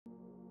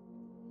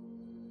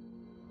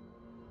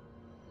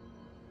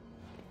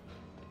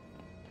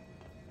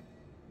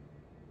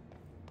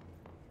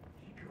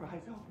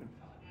eyes open,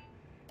 Phillip.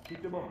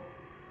 Keep them open.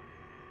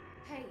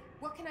 Hey,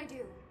 what can I do?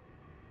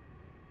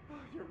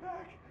 Oh, you're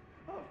back.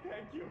 Oh,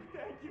 thank you,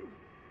 thank you.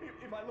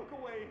 If I look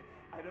away,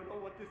 I don't know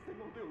what this thing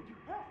will do. You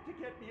have to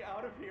get me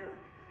out of here.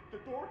 The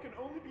door can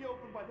only be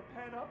opened by the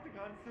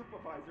Panopticon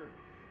supervisor.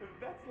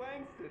 That's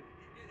Langston,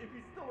 if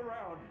he's still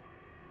around.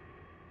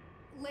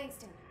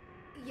 Langston.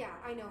 Yeah,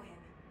 I know him.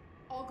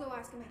 I'll go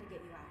ask him how to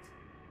get you out.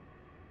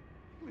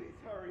 Please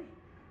hurry.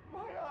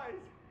 My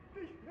eyes,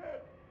 they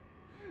can't.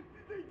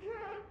 They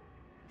can't.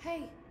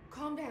 Hey,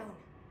 calm down.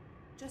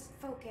 Just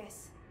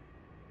focus.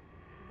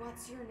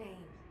 What's your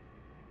name?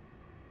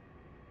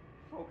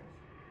 Focus.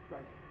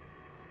 Right.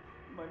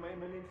 My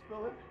name's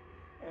Phillip,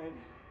 and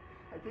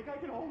I think I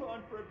can hold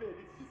on for a bit.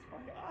 It's just my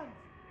eyes.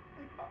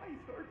 My eyes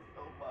hurt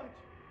so much.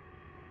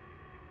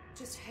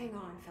 Just hang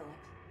on, Phillip.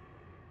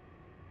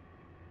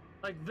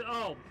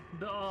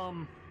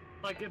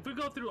 Like if we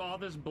go through all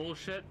this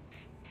bullshit,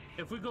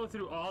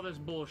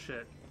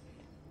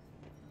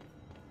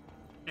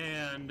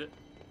 and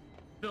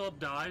Phillip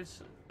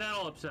dies,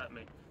 that'll upset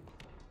me.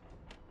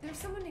 There's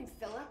someone named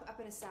Phillip up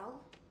in a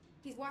cell.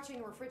 He's watching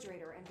a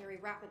refrigerator and very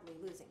rapidly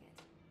losing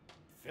it.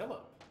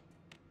 Phillip?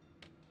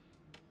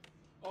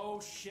 Oh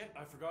shit,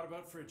 I forgot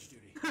about fridge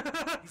duty.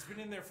 He's been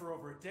in there for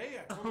over a day.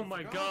 I totally Oh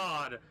my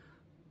forgot. god.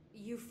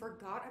 You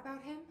forgot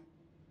about him?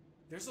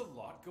 There's a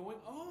lot going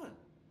on.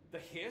 The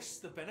hiss,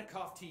 the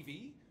Benikoff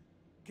TV.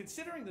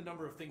 Considering the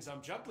number of things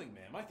I'm juggling,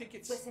 ma'am, I think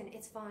it's... Listen,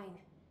 it's fine.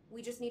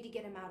 We just need to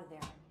get him out of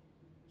there.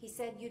 He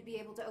said you'd be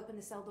able to open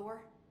the cell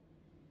door?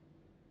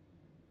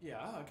 Yeah,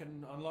 I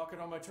can unlock it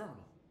on my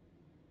terminal.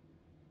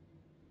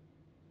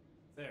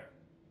 There.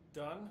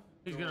 Done.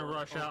 He's gonna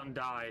rush out and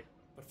die.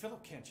 But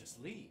Phillip can't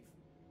just leave.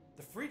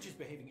 The fridge is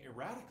behaving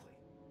erratically.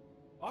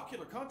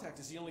 Ocular contact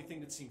is the only thing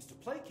that seems to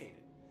placate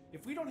it.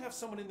 If we don't have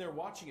someone in there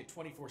watching it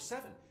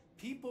 24/7,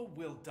 people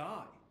will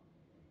die.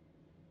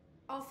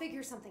 I'll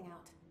figure something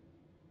out.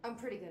 I'm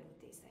pretty good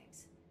with these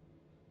things.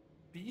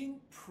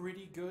 Being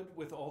pretty good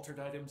with altered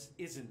items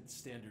isn't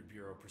standard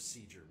bureau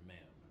procedure, ma'am.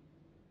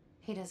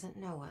 He doesn't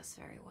know us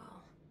very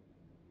well.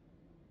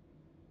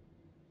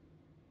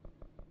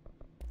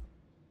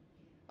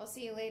 I'll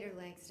see you later,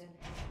 Langston.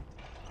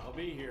 I'll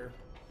be here,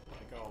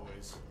 like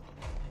always.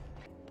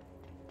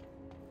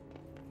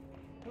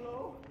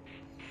 Hello?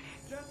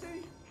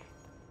 Jesse?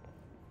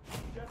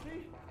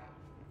 Jesse?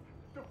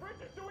 The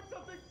fridge is doing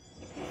something!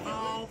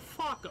 Oh,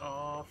 fuck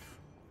off.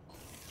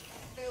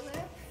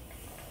 Phillip?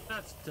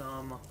 That's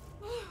dumb.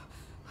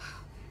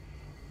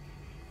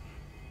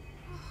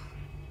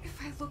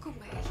 If I look away,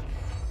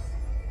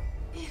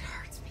 it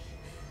hurts me.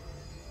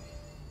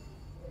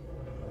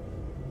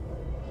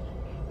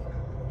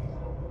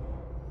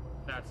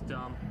 That's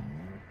dumb.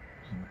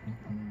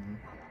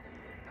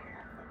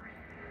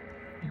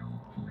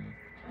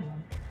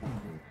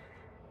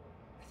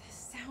 This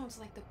sounds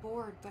like the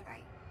board, but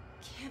I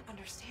can't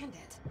understand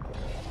it.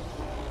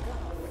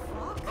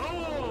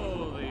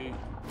 Holy!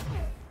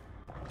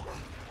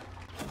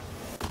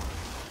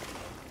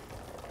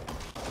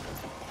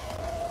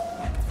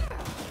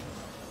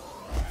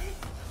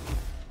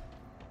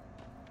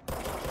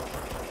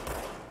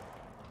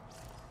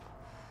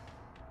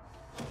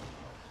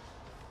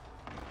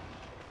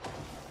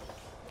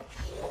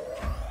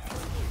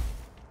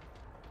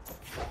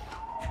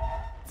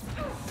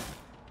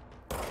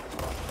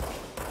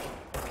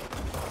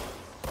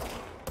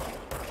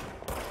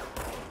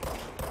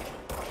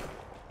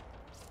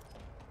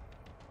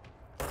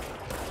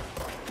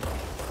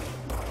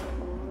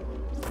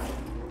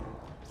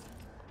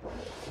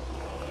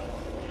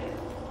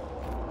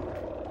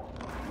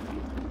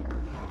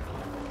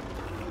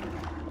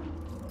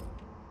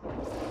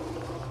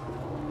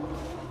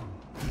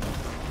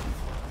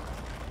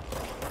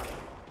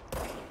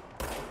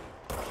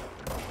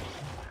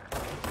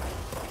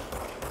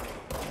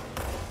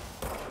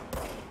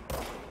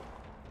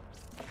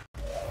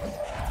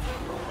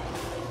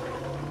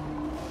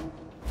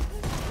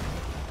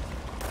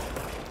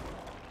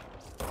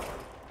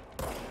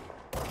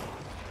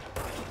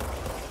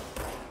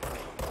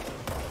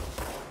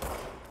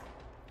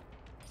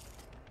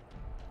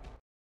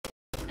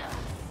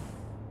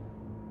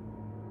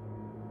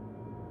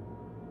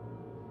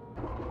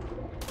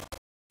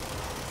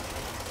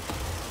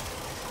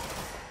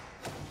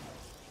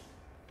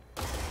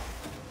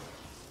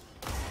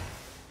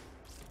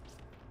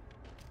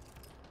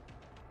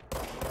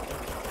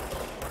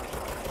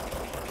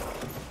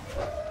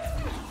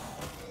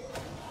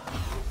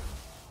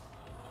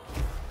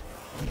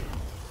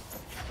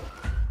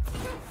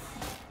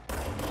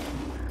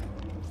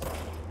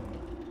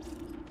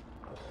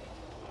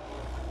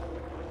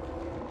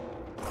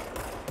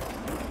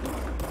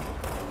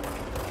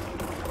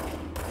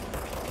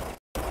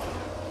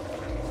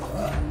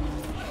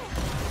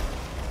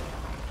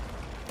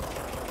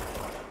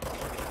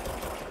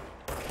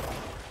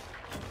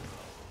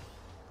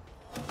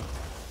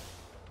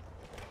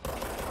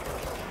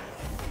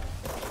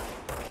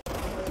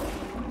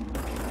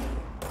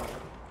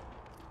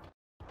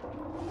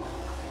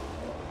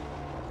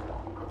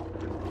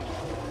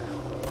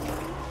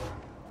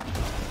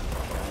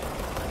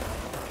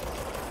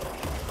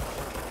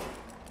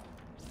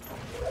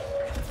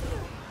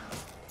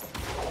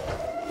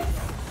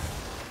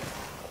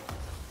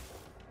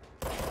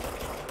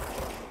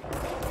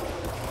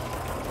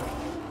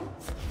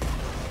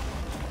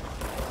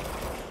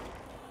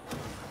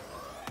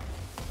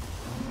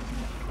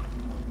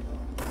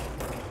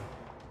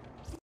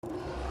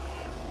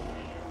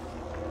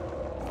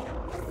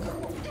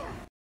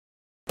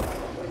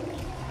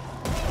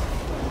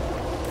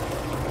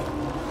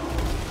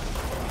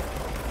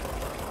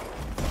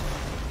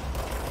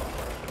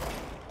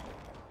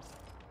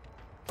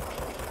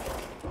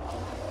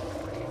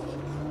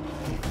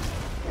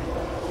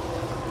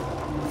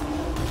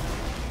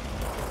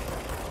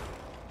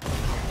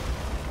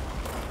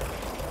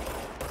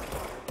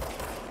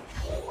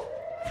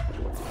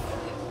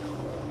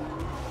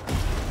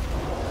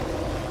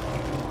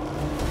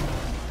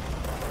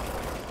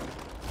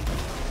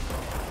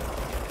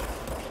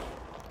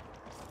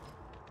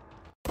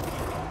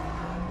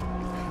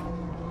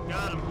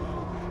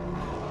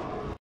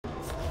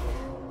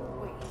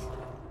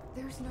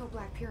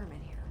 black pyramid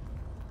here.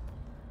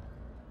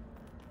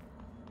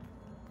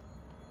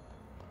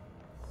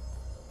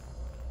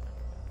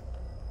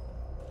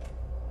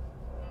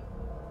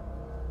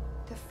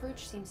 The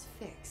fridge seems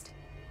fixed.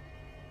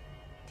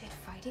 Did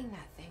fighting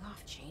that thing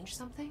off change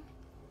something?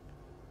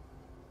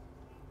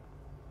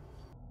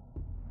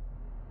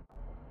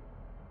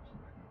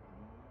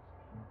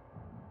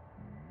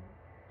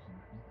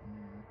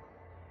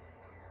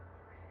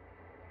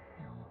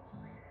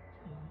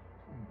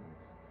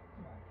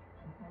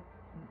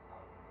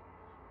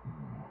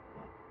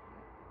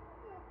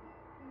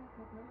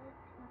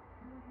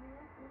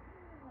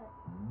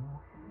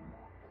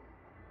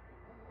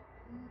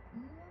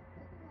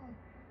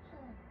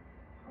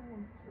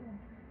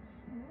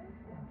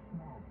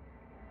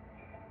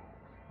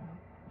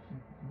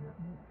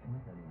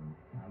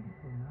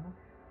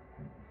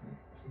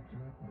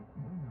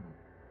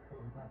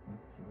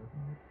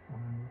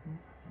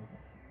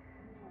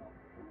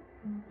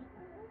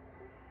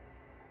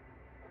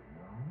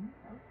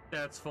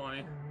 That's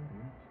funny.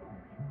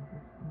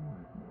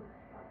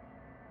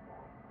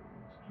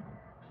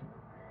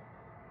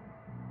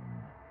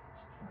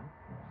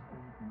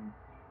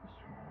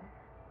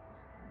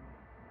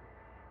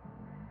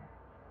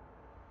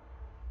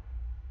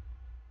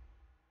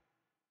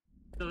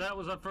 So that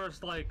was our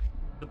first, like,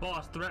 the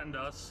boss threatened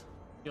us.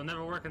 You'll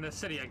never work in this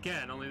city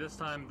again, only this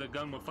time the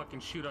gun will fucking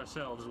shoot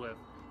ourselves with,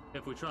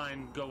 if we try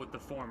and go with the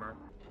former.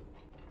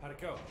 How'd it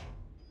go?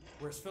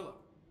 Where's Phillip?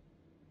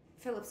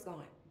 Philip's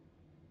gone.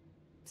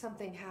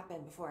 Something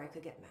happened before I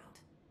could get him out.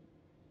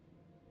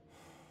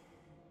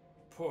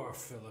 Poor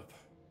Phillip.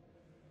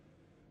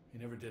 He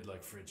never did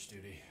like fridge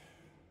duty.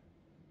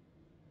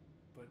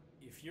 But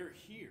if you're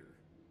here,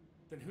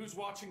 then who's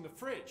watching the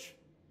fridge?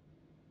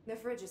 The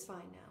fridge is fine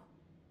now.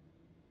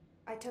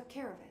 I took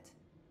care of it.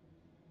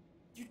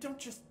 You don't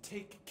just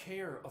take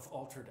care of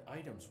altered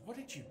items. What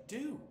did you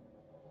do?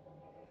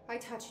 I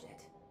touched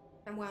it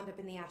and wound up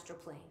in the astral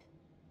plane.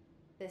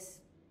 This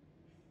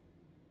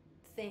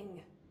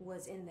thing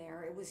was in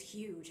there. It was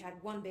huge,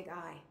 had one big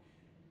eye.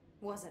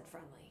 Wasn't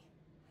friendly.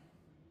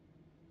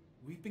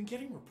 We've been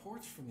getting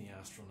reports from the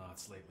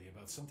astronauts lately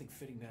about something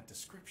fitting that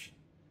description.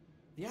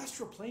 The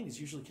astral plane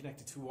is usually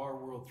connected to our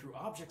world through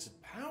objects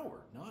of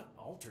power, not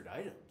altered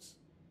items.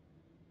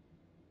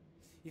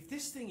 If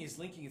this thing is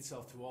linking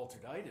itself to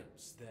altered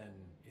items, then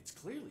it's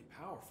clearly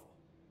powerful.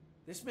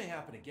 This may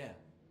happen again.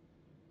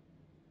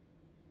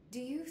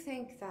 Do you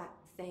think that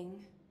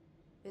thing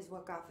is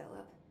what got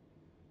Phillip?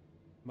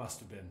 Must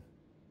have been.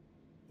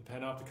 The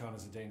Panopticon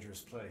is a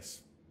dangerous place.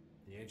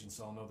 The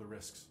agents all know the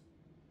risks.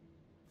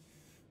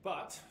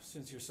 But,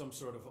 since you're some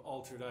sort of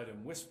altered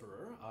item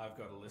whisperer, I've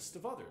got a list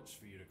of others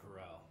for you to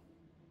corral.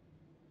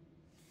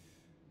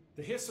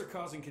 The Hiss are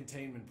causing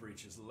containment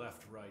breaches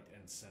left, right,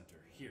 and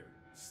center. Here,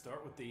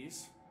 start with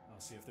these. I'll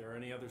see if there are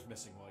any others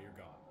missing while you're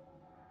gone.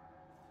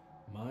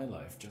 My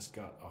life just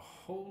got a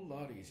whole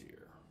lot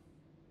easier.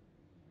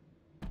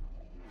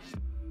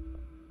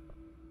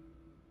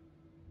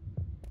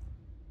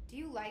 Do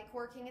you like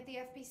working at the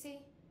FBC?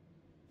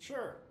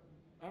 Sure.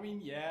 I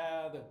mean,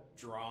 yeah, the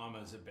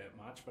drama's a bit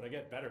much, but I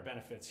get better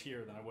benefits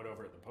here than I would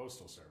over at the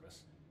Postal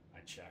Service.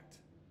 I checked.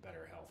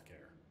 Better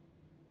healthcare.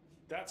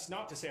 That's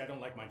not to say I don't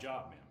like my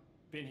job, ma'am.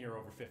 Been here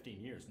over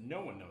 15 years.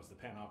 No one knows the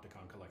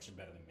Panopticon collection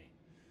better than me.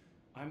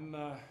 I'm,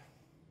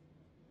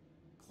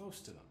 close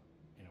to them,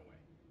 in a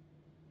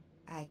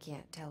way. I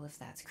can't tell if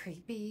that's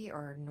creepy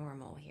or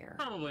normal here.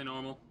 Probably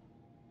normal.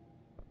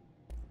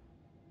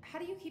 How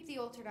do you keep the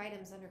altered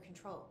items under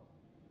control?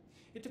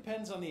 It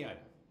depends on the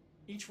item.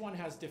 Each one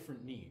has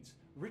different needs.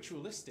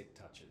 Ritualistic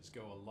touches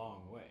go a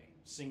long way.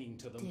 Singing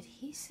to them. Did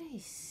he say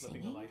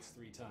Flipping singing? the lights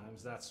 3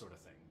 times, that sort of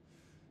thing.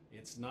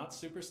 It's not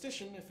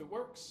superstition if it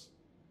works.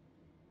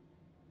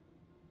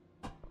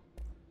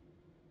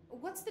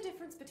 What's the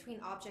difference between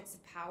objects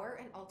of power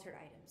and altered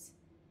items?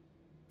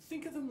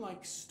 Think of them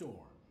like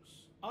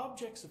storms.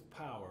 Objects of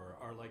power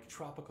are like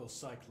tropical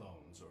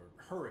cyclones or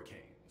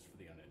hurricanes for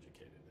the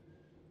uneducated.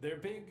 They're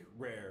big,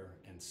 rare,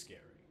 and scary.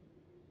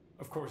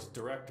 Of course,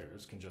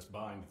 directors can just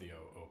bind the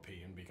OOP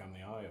and become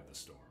the eye of the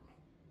storm.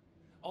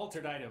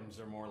 Altered items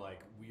are more like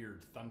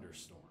weird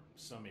thunderstorms.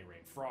 Some may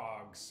rain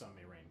frogs, some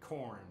may rain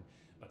corn,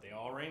 but they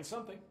all rain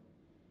something.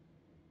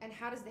 And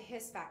how does the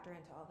hiss factor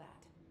into all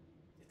that?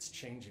 It's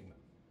changing them,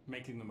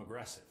 making them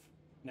aggressive.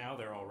 Now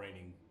they're all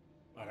raining,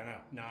 I don't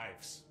know,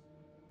 knives.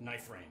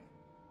 Knife rain.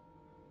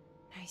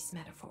 Nice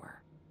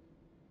metaphor.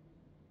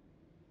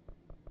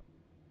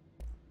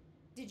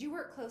 Did you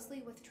work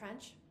closely with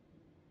Trench?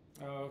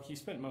 Oh, he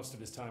spent most of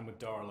his time with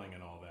Darling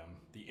and all them.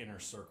 The inner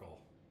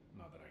circle.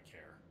 Not that I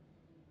care.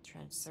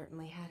 Trench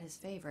certainly had his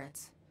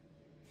favorites.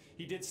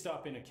 He did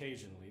stop in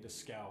occasionally to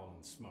scowl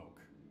and smoke.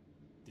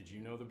 Did you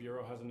know the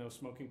Bureau has a no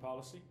smoking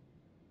policy?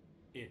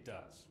 It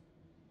does.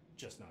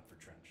 Just not for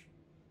Trench.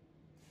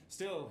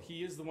 Still,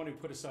 he is the one who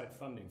put aside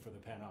funding for the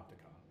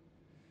Panopticon.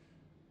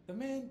 The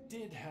man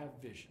did have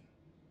vision.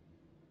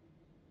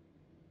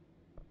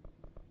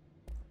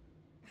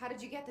 How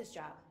did you get this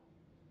job?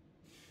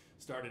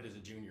 Started as a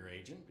junior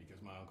agent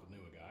because my uncle knew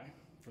a guy.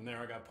 From there,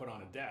 I got put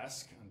on a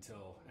desk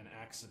until an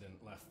accident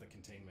left the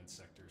containment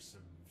sector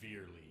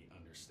severely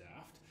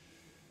understaffed.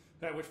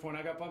 At which point,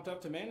 I got bumped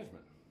up to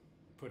management.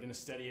 Put in a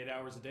steady 8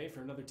 hours a day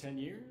for another 10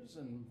 years,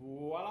 and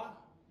voila,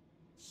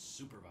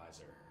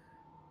 supervisor.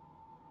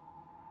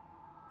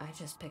 I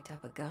just picked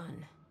up a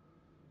gun.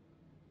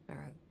 Or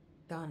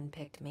a gun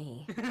picked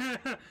me.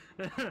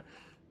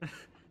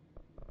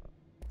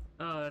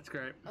 Oh, that's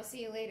great. I'll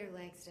see you later,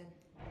 Langston.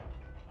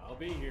 I'll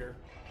be here,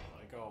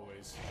 like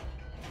always.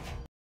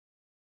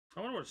 I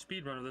wonder what a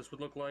speedrun of this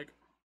would look like.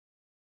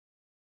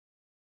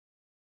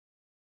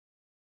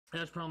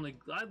 That's probably...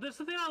 This is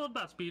the thing I love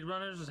about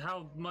speedrunners, is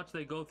how much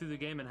they go through the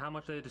game and how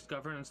much they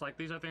discover, and it's like,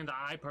 these are things that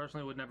I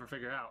personally would never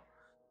figure out.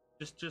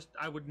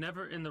 I would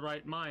never in the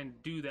right mind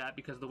do that,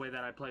 because the way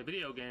that I play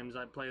video games,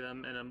 I play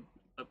them in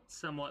a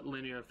somewhat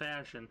linear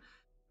fashion.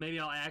 Maybe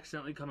I'll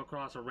accidentally come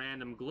across a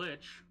random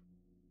glitch,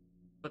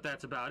 but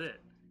that's about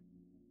it.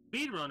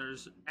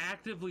 Speedrunners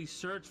actively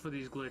search for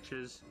these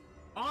glitches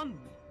on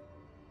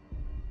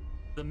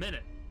the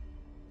minute,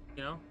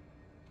 you know?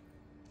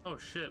 Oh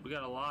shit, we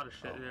got a lot of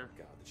shit here. Oh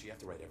god, did she have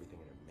to write everything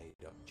in her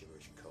made-up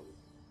gibberish code?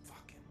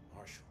 Fucking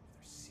Marshall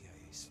with her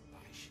CIA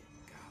spy shit,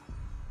 god.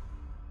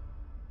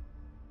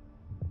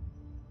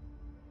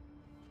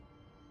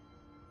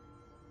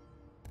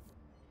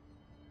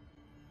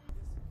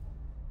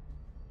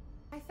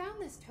 I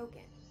found this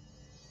token.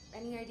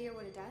 Any idea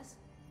what it does?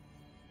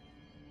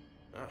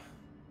 Ah,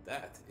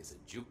 that is a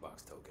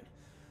jukebox token.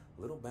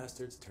 Little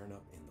bastards turn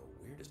up in the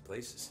weirdest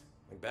places,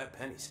 like bad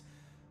pennies.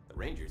 The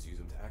Rangers use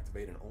them to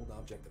activate an old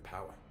object of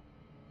power.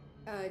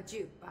 A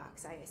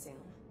jukebox, I assume.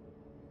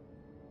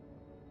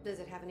 Does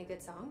it have any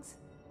good songs?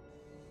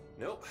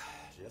 Nope,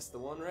 just the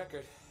one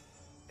record.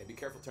 Hey, be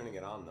careful turning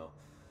it on, though.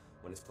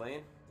 When it's playing,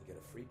 you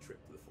get a free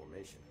trip to the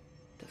formation.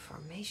 The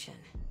formation?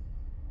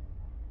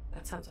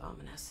 That sounds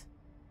ominous.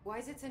 Why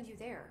does it send you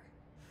there?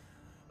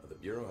 The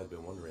Bureau has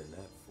been wondering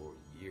that for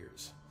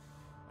years.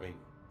 I mean,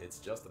 it's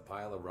just a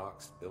pile of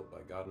rocks built by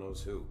God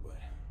knows who, but...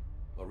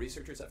 Well,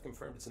 researchers have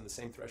confirmed it's in the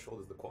same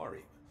threshold as the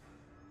quarry.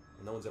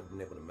 No one's ever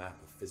been able to map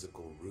a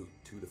physical route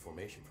to the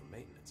formation for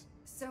maintenance.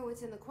 So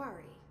it's in the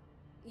quarry.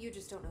 You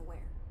just don't know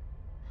where.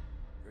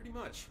 Pretty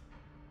much.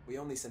 We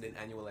only send in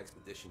annual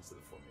expeditions to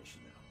the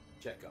formation now.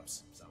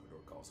 Checkups, Salvador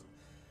calls them.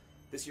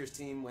 This year's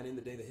team went in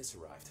the day the hiss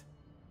arrived.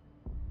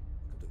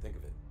 Come to think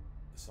of it,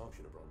 the song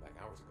should have brought back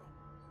hours ago.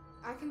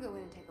 I can go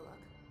in and take a look.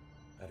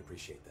 I'd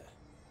appreciate that.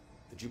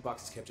 The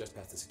jukebox is kept just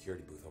past the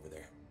security booth over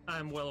there.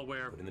 I'm well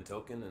aware. Put in the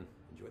token and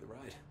enjoy the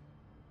ride.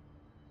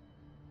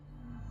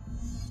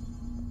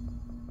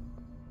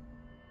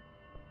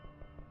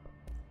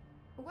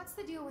 What's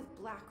the deal with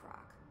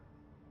BlackRock?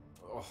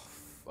 Oh,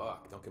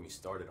 fuck. Don't get me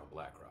started on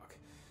BlackRock.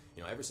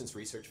 You know, ever since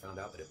research found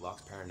out that it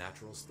blocks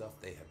paranatural stuff,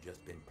 they have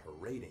just been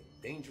parading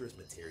dangerous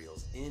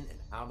materials in and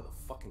out of the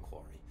fucking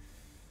quarry.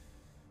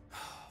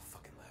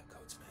 Fucking lab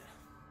coats, man.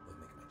 They're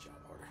making my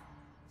job harder.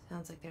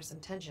 Sounds like there's some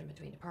tension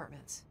between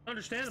departments.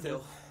 Understandable.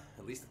 Still,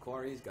 at least the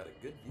quarry's got a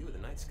good view of the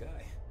night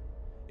sky.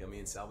 You know, me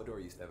and Salvador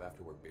used to have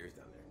after-work beers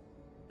down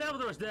there.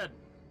 Salvador's dead.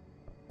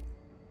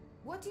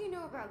 What do you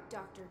know about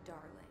Dr.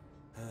 Darling?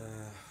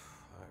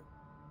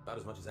 About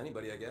as much as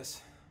anybody, I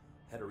guess.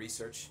 Head of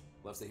research,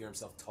 loves to hear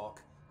himself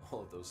talk.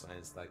 All of those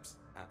science types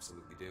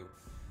absolutely do.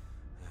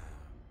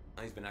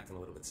 He's been acting a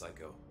little bit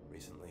psycho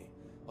recently.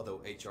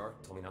 Although HR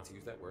told me not to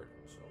use that word,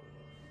 so...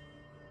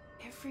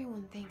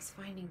 Everyone thinks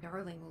finding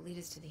Darling will lead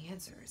us to the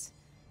answers.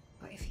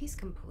 But if he's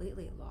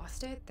completely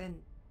lost it,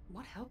 then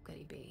what help could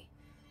he be?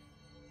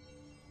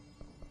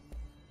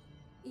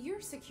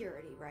 You're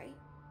security, right?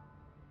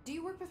 Do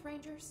you work with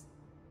Rangers?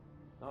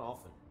 Not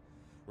often.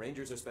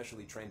 Rangers are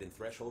specially trained in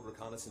threshold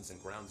reconnaissance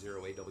and ground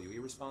zero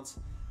AWE response.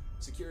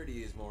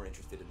 Security is more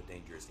interested in the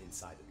dangers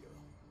inside the Bureau.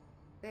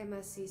 They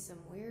must see some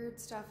weird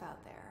stuff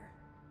out there.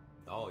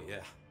 Oh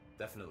yeah,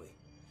 definitely.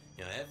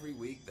 You know, every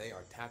week they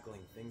are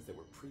tackling things that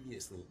were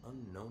previously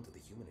unknown to the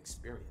human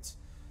experience.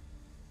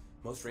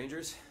 Most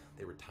Rangers,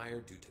 they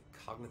retire due to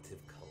cognitive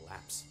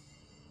collapse.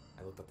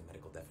 I looked up the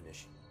medical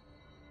definition.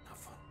 Not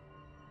fun.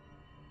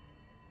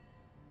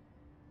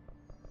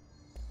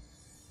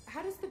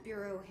 How does the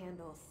Bureau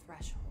handle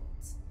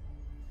thresholds?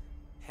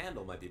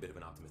 Handle might be a bit of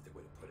an optimistic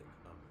way to put it.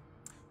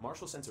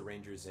 Marshall sends her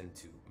Rangers in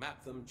to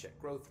map them, check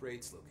growth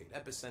rates, locate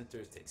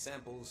epicenters, take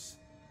samples,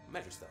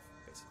 measure stuff,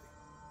 basically.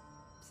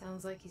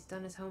 Sounds like he's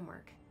done his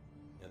homework.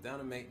 Now, down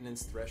in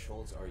maintenance,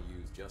 thresholds are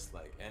used just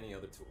like any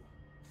other tool.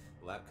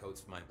 Lab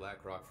coats mine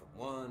BlackRock from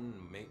one,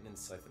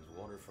 maintenance siphons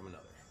water from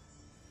another.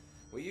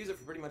 We use it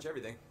for pretty much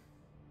everything,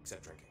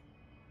 except drinking.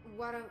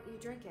 Why don't you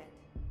drink it?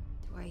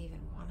 Do I even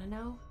want to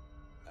know?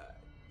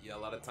 Yeah, a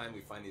lot of time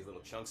we find these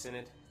little chunks in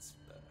it. It's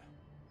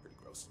pretty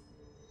gross.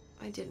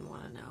 I didn't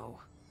want to know.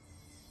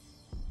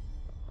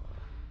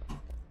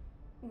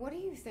 What do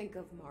you think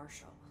of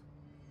Marshall?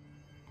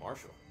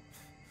 Marshall?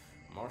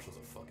 Marshall's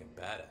a fucking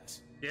badass.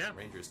 Yeah.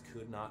 Rangers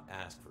could not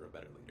ask for a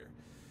better leader.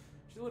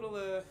 She's a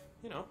little,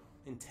 you know,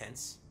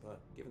 intense, but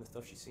given the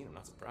stuff she's seen, I'm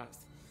not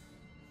surprised.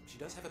 She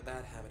does have a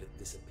bad habit of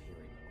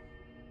disappearing,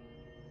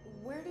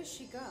 though. Where does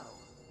she go?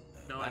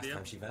 No Last idea.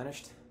 time she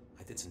vanished,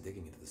 I did some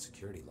digging into the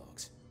security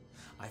logs.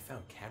 I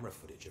found camera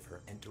footage of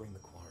her entering the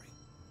quarry.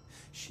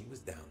 She was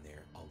down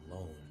there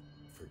alone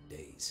for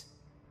days.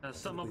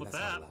 Something up with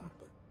That's not that. allowed,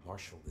 but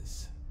Marshall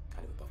is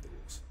kind of above the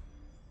rules.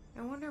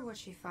 I wonder what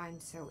she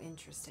finds so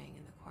interesting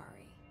in the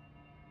quarry.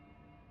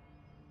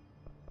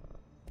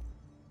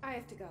 I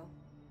have to go.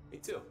 Me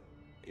too.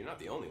 You're not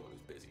the only one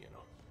who's busy, you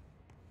know.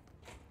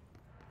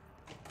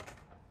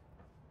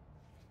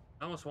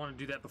 I almost want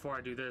to do that before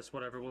I do this.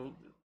 Whatever. We'll.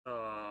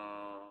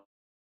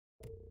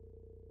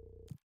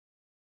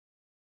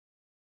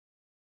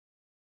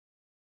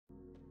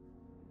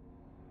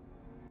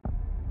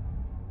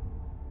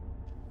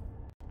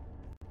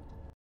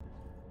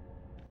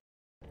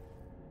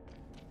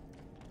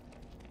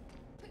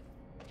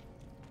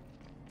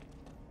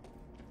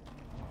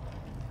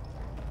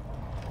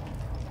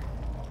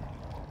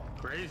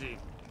 Crazy.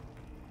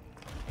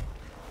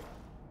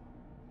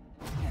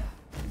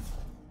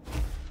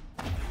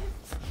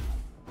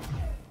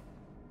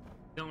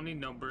 Don't need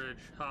no bridge.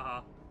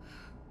 Haha.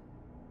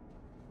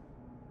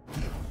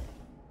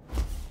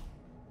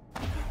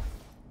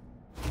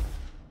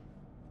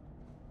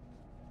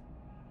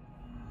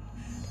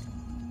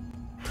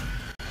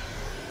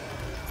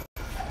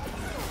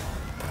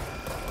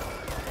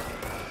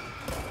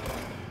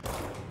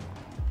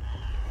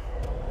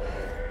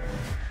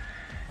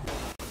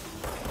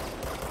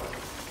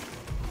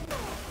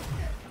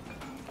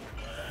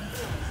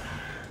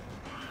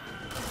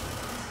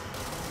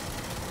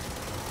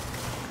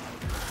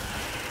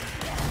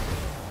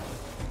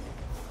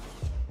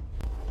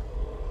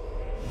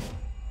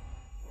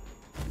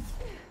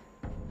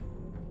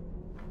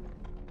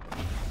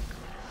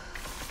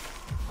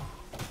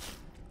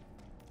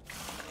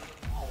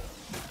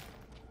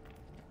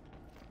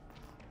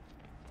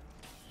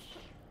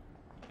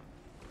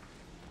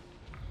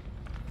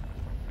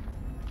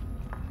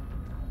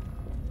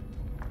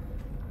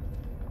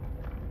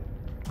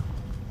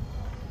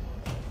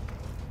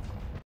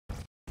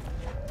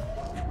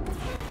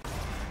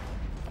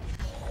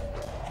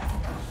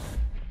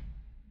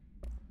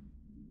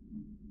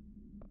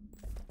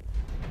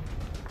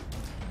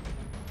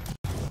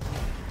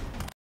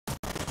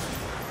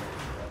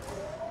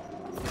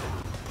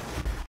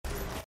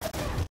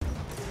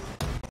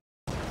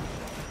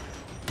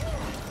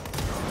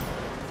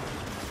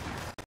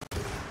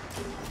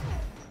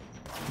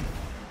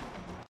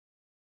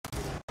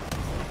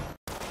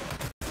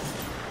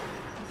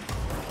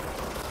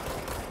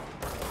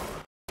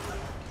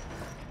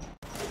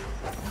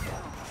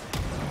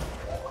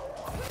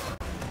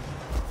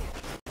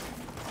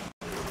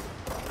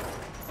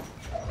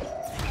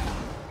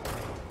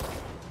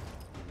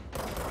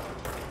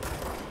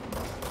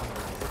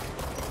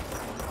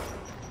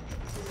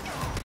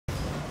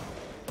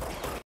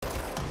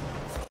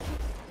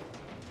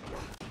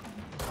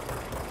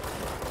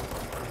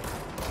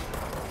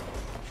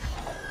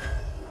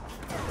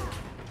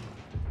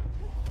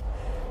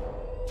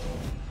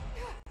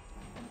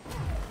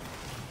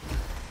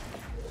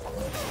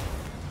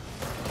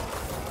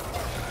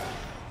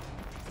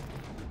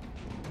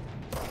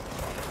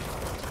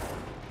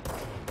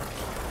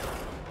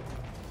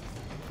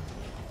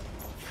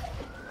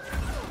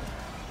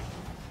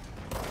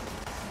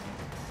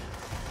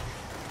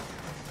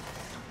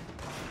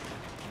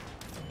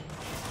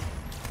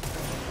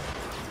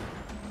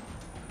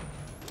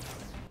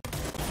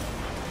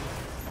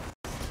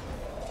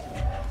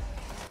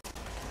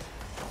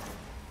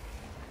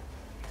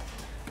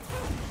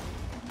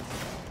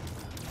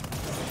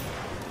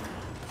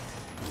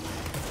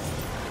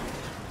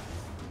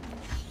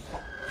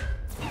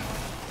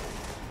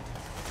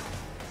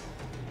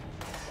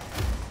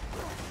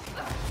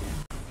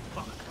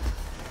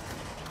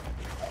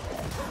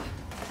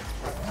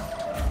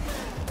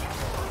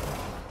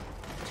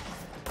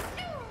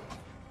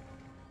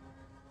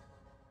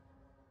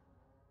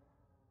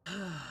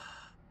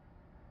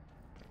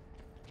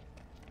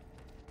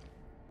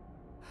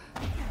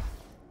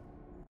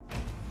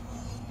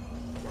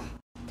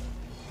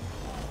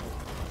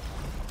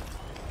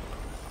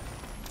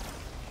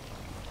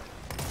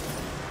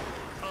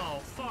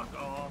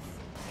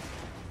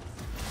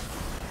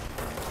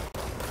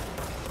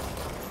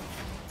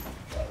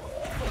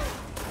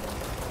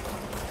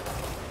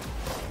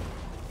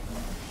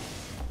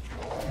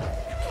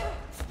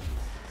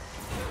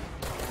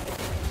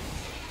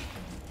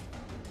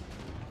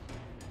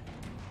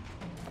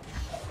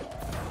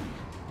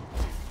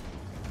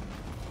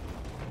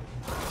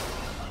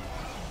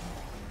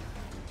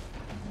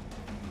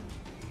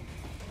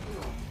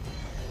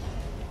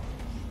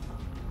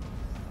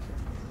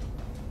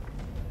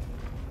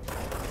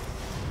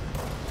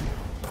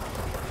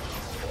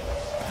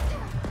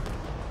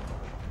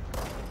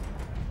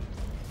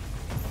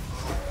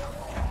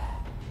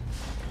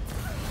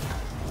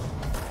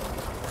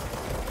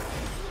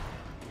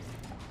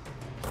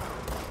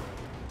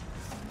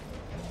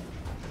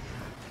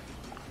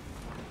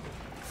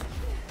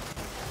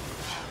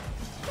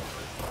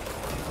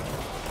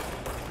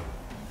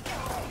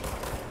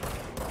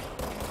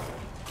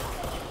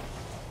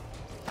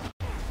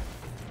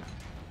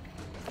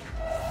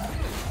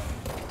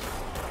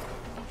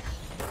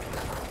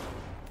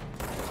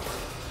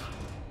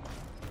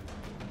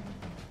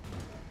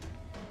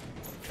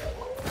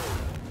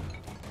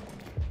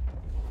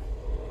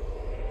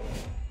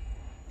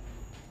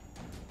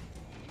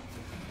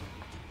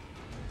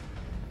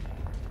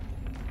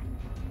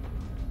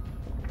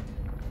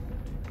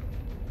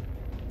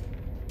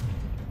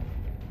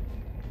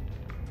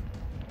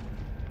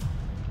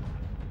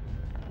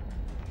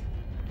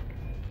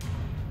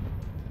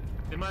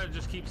 might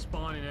just keep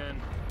spawning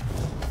in.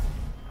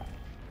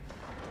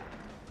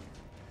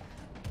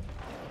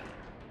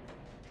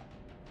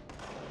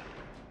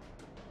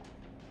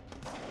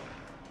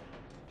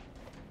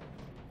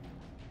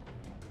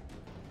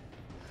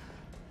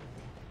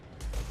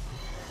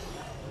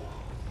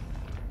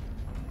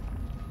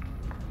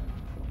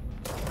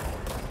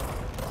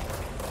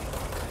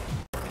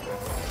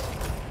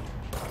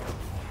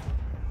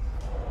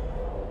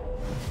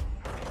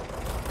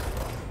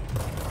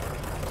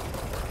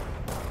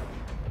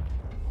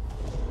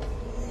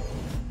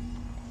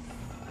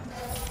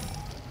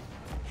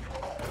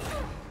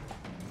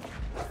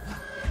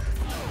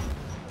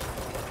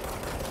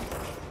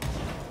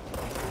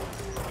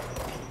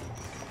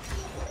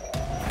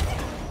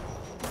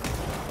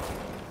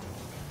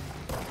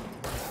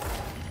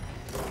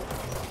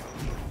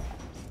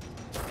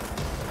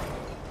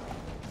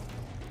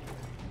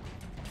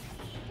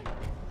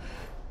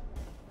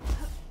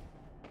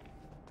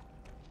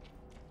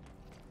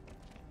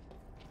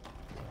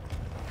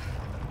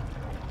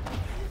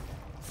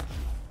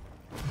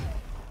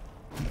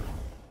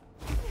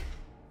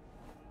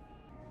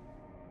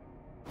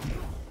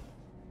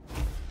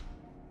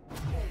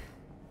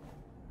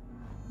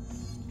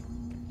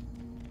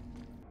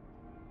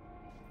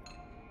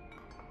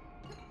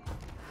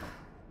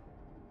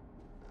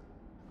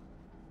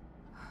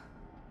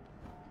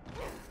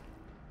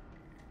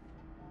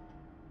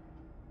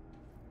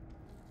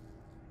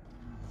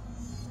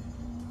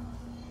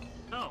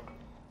 Oh.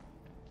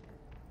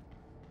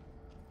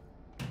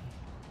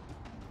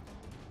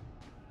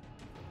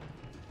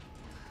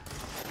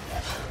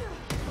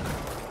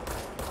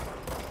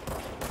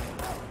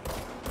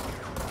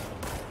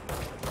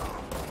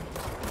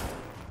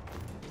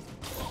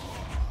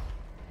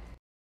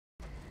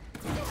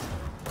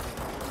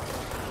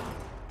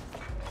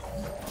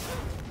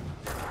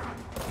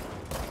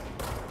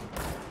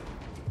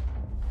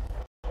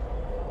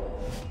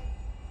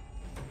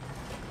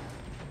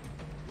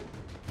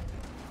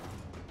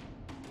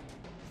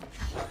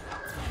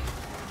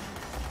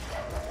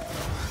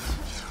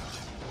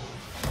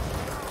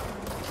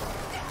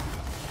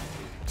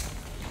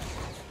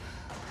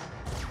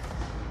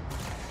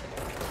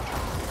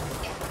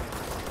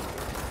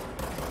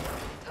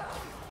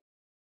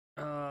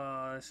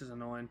 This is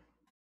annoying.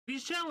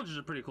 These challenges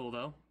are pretty cool,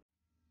 though.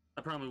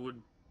 I probably would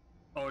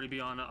already be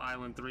on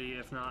Island 3,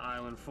 if not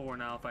Island 4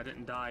 now, if I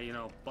didn't die, you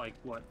know, like,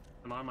 what?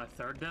 Am I on my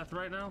 3rd death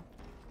right now?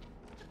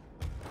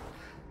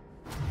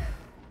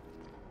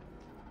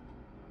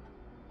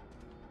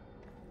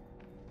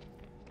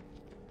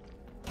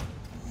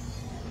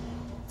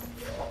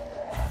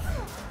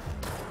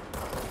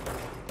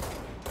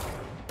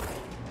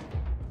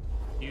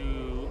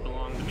 You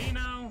belong to me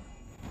now.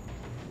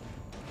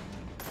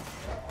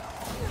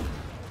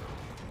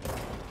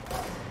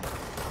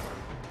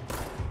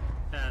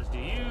 As do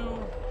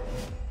you.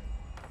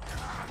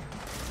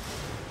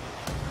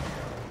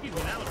 Excuse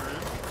me, that was rude.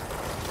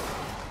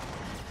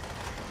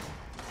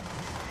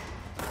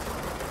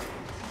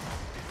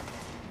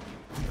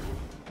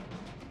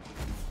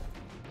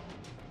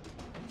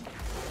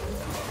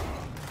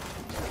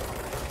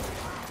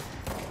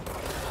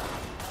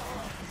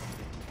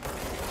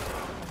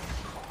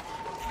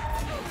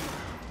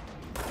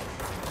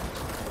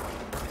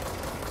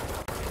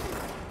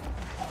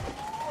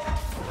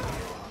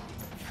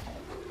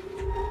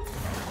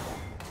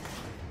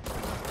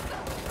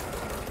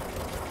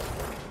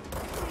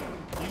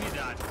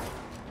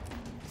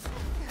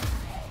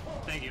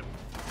 Thank you.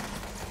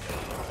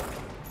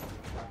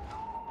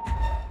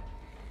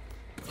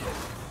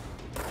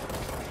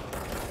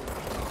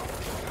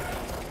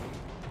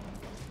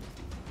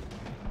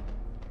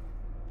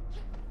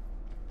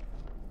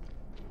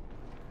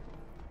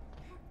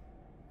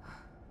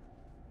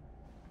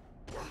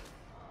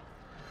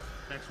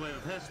 Next wave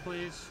of hits,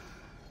 please.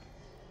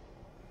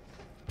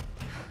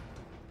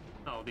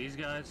 Oh, these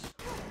guys.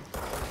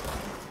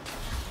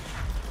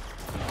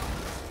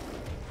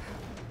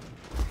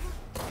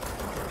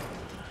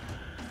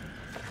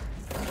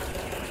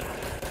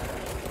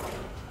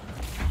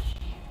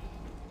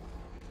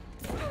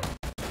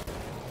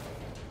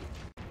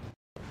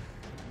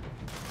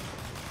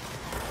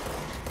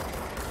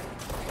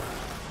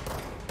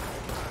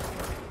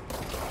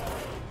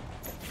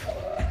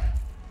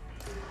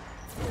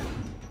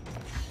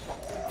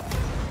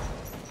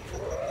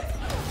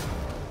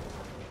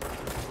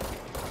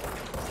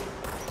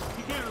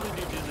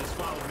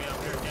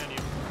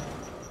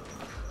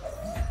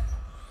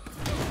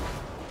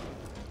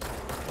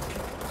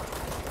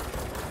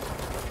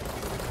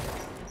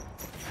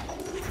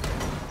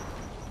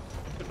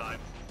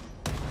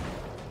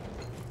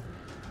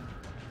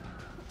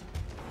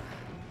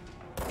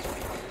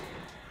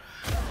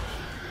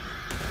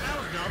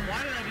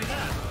 Why did I do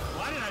that?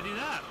 Why did I do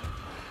that?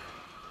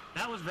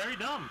 That was very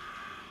dumb.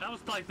 That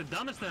was like the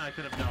dumbest thing I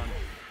could have done.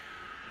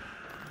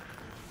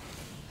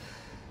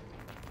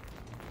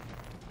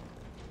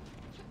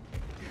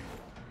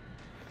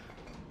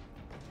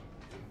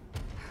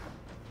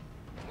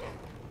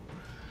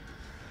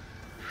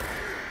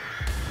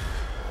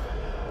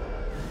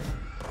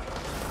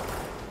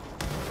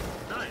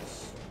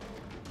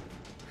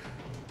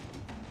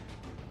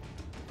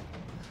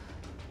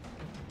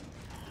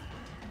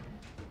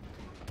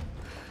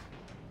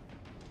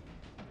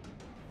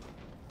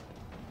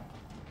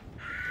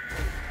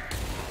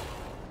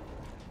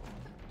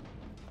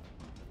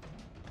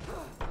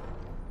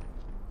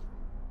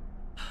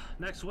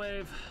 Next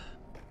wave.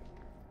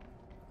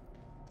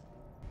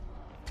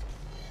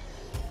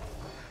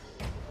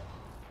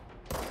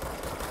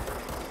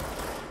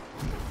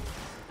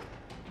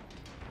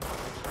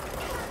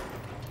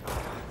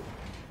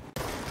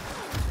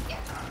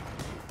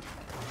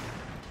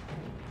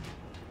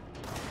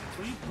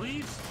 Will you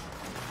please?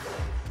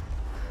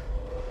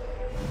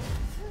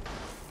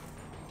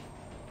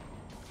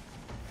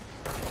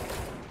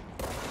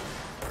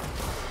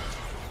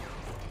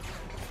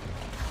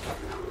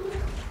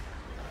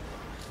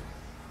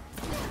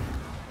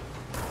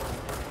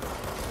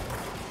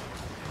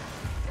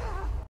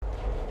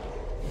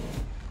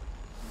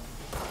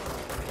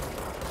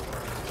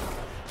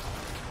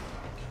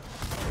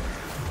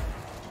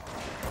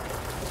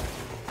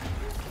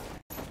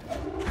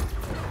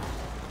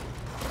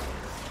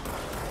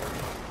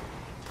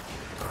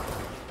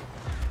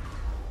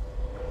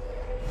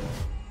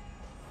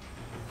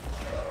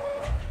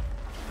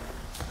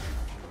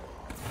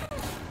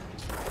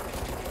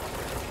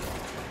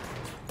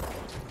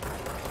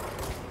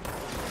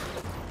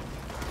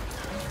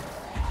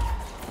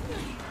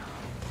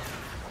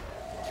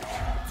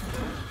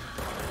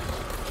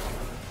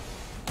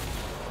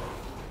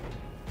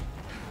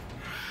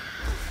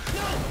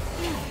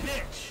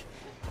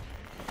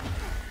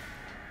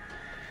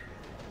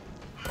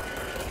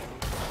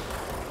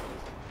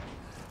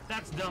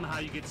 That's dumb how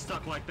you get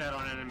stuck like that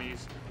on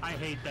enemies. I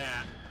hate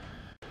that.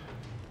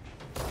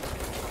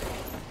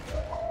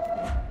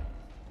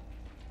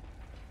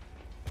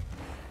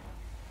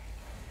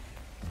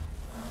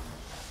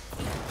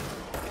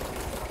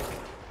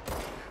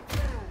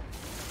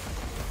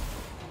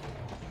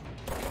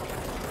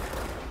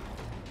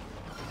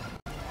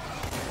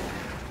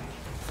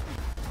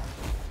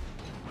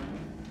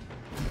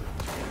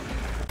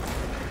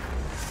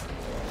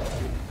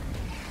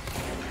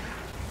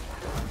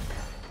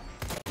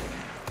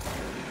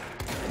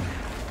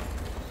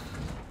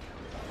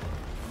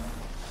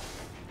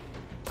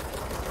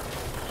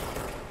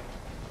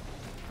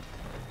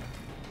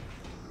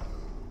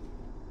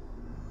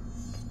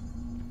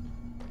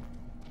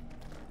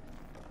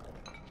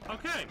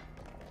 Okay,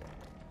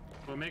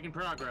 we're making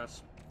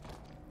progress.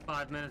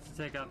 5 minutes to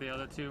take out the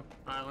other 2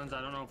 islands.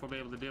 I don't know if we'll be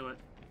able to do it.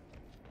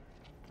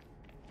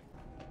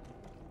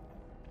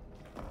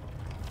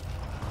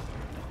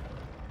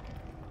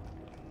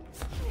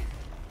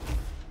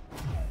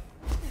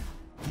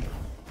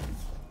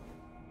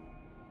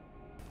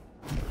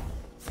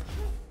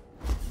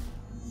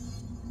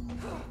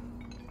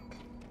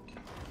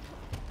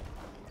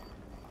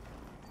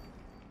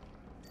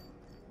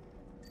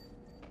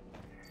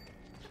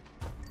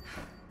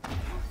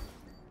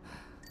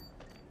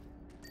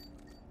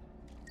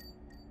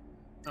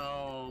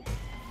 Oh.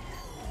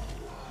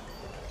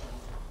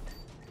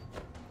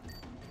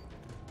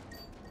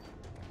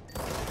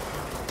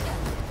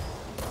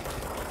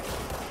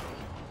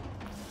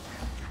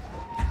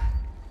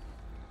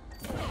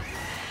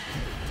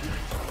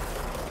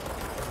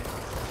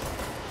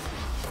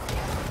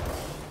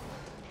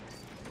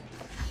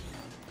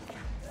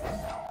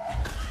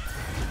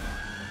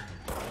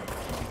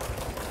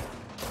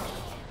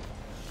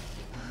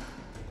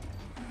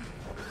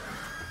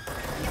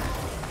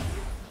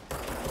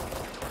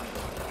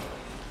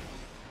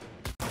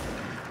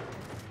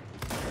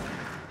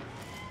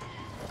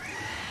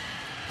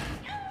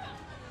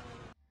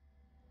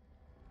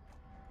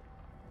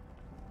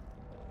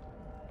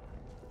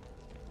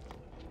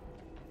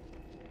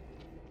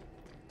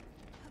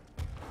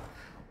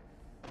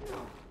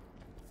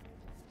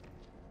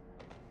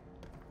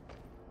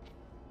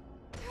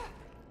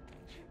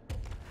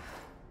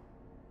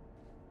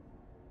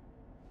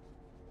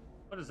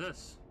 What is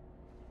this?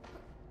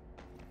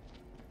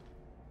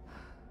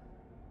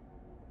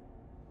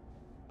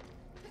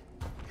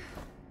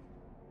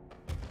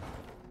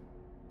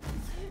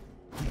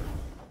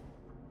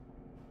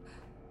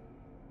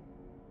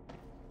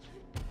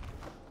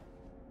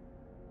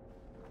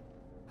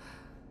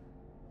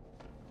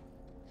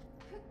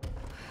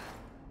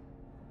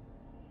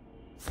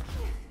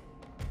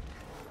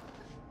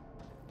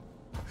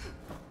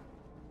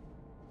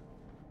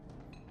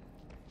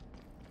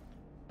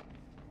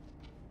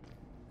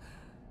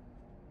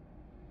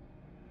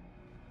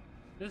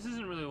 This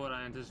isn't really what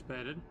I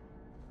anticipated.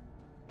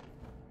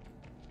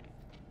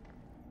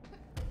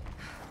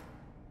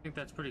 I think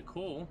that's pretty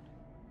cool.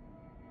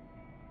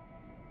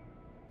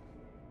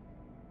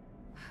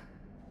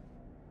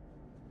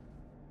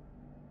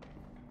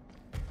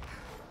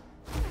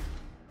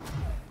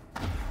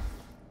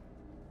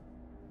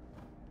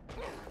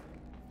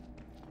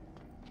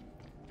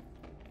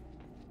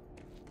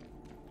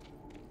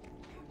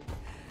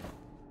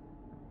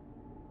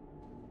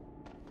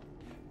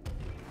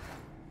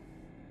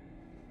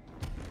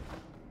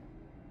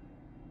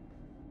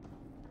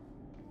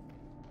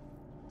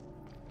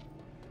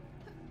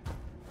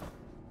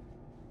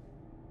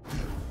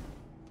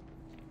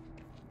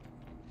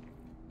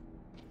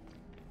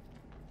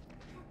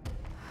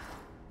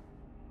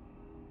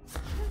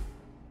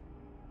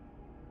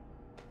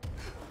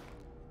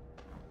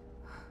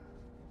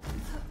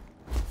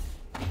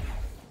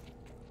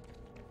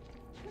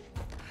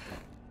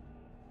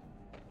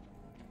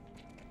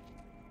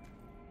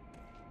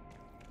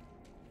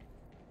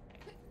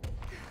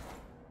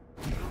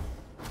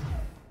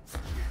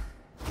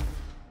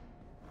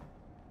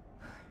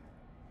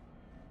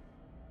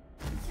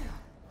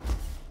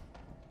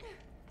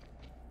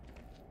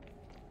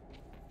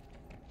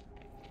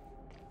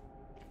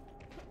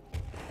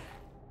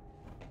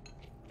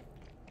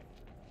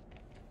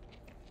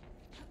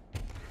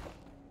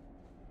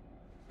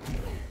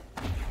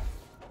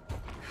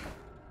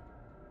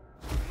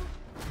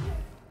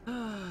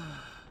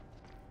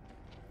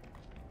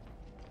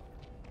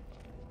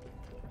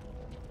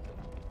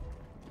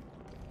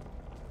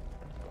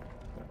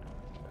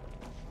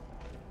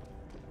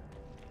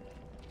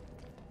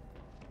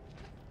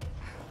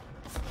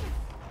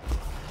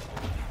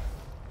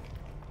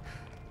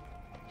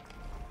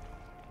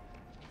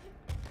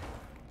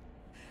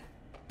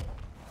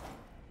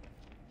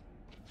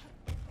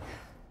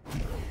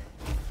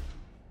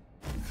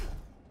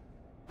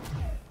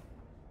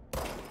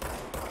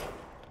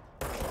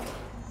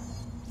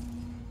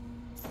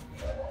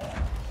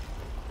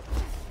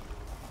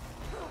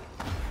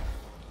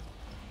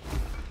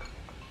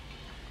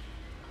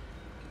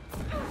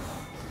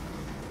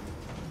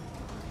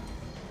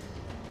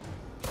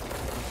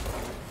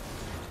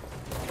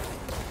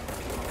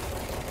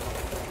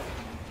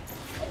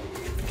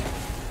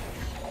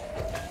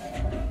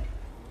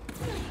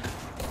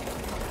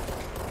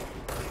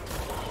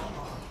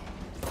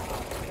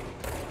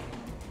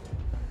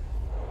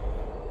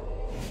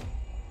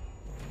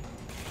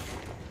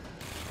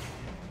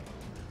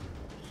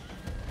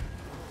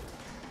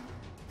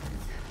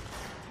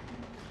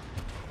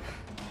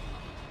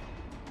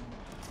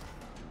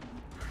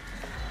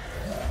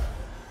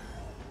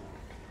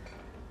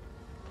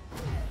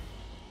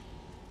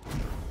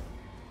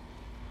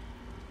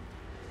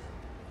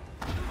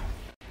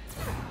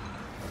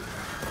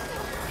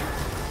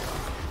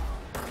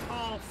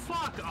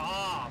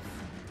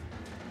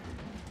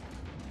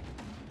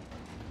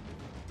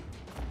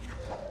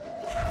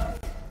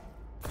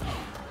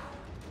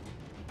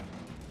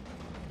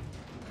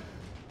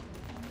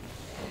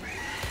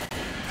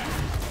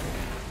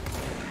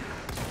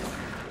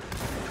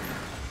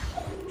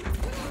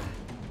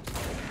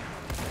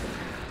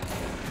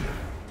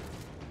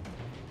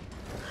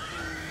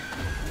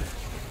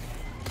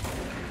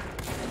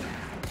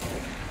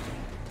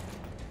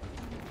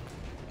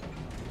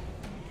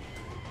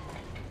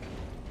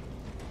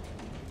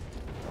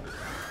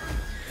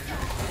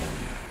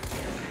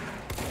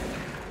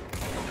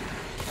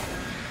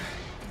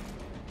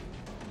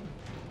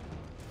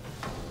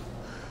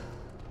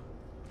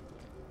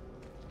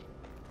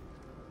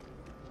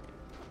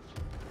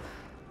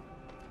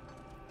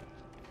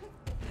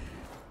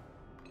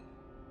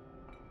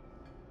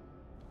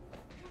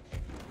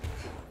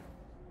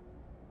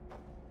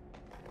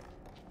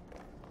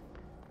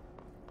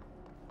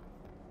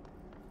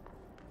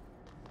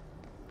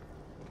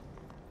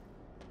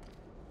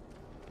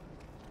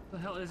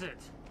 hell is it?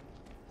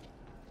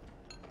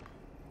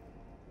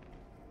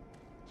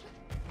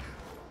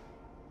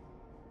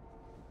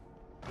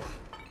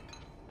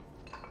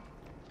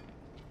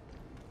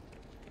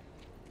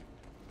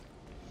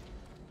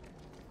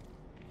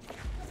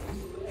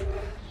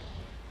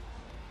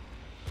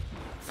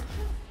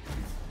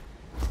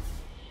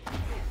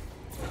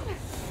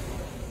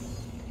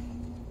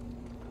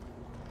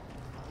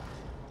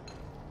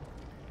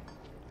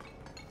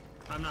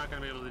 I'm not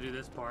gonna be able to do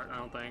this part, I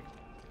don't think.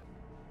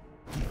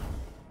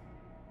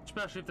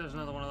 Especially if there's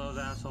another one of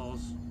those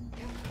assholes.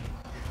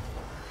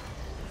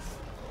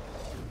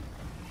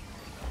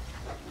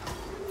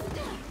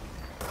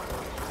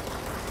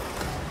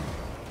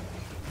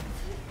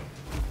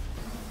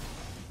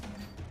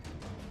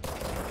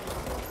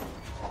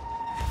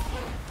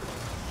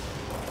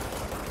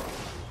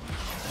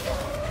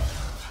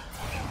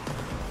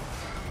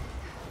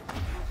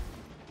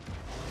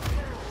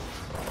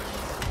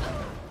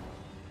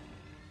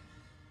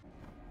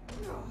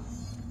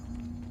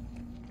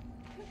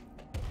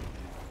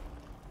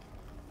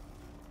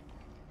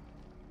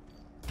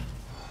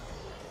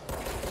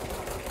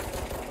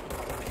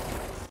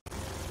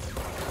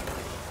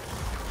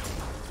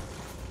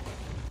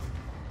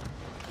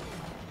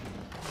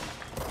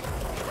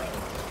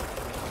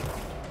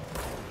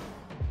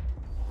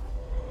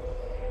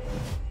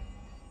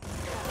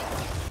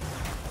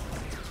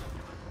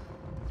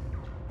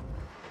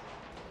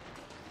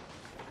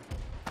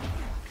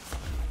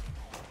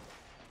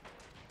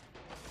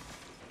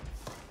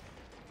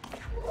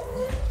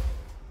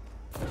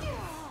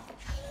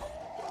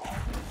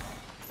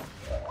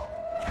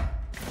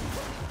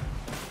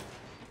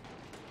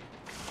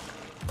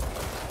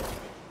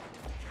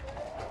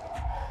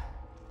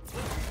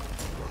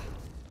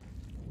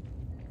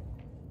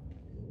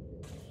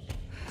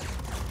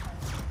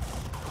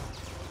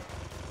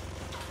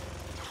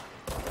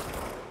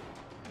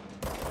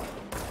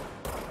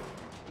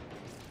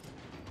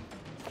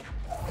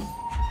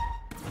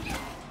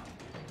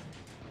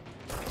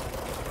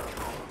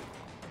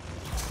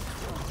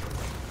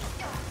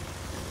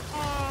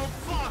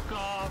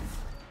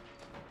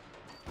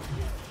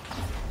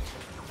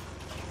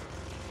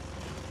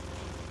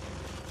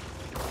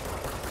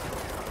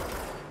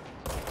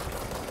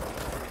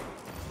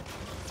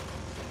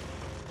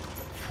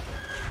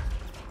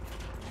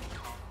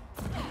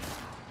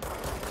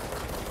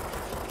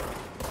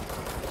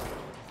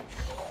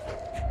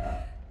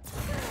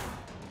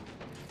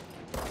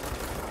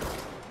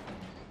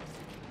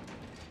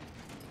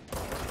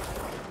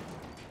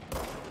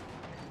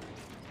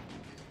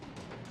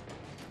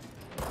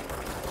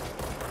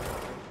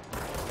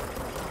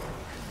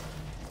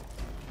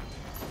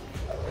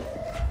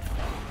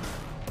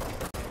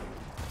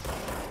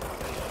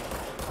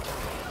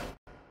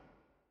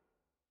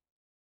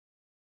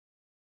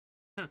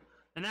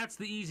 And that's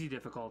the easy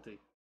difficulty.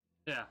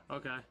 Yeah,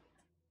 okay.